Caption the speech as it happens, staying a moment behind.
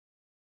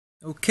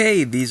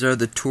Okay, these are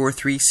the Tour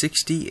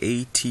 360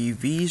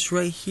 ATVs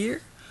right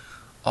here,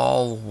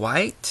 all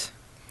white.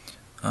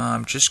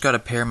 Just got a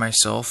pair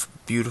myself,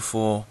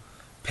 beautiful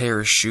pair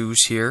of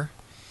shoes here.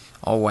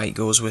 All white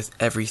goes with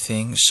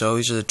everything. So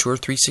these are the Tour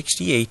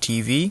 360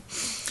 ATV.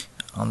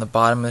 On the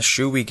bottom of the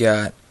shoe we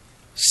got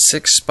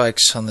 6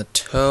 spikes on the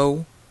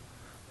toe,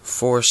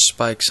 4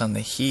 spikes on the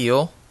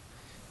heel.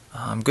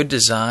 Good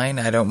design.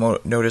 I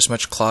don't notice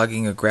much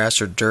clogging of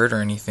grass or dirt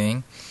or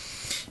anything.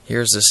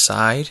 Here's the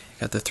side.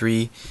 Got the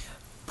 3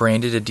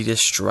 branded Adidas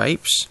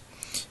stripes.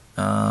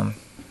 Little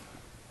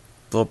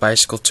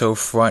bicycle toe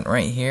front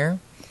right here.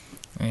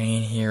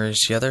 And here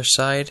is the other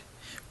side.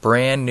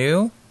 Brand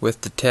new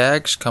with the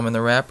tags, come in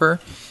the wrapper.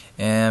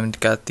 And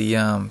got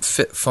the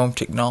Fit Foam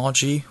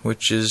technology,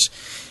 which is,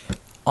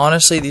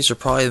 honestly, these are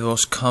probably the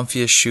most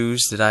comfiest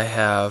shoes that I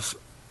have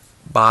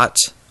bought.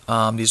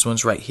 These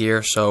ones right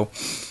here. So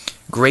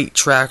great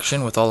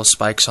traction with all the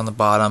spikes on the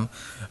bottom.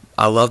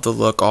 I love the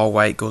look, all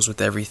white goes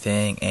with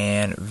everything,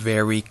 and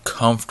very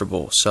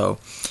comfortable. So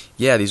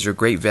yeah, these are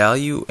great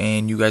value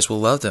and you guys will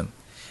love them.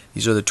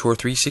 These are the Tour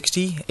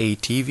 360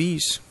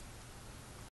 ATVs.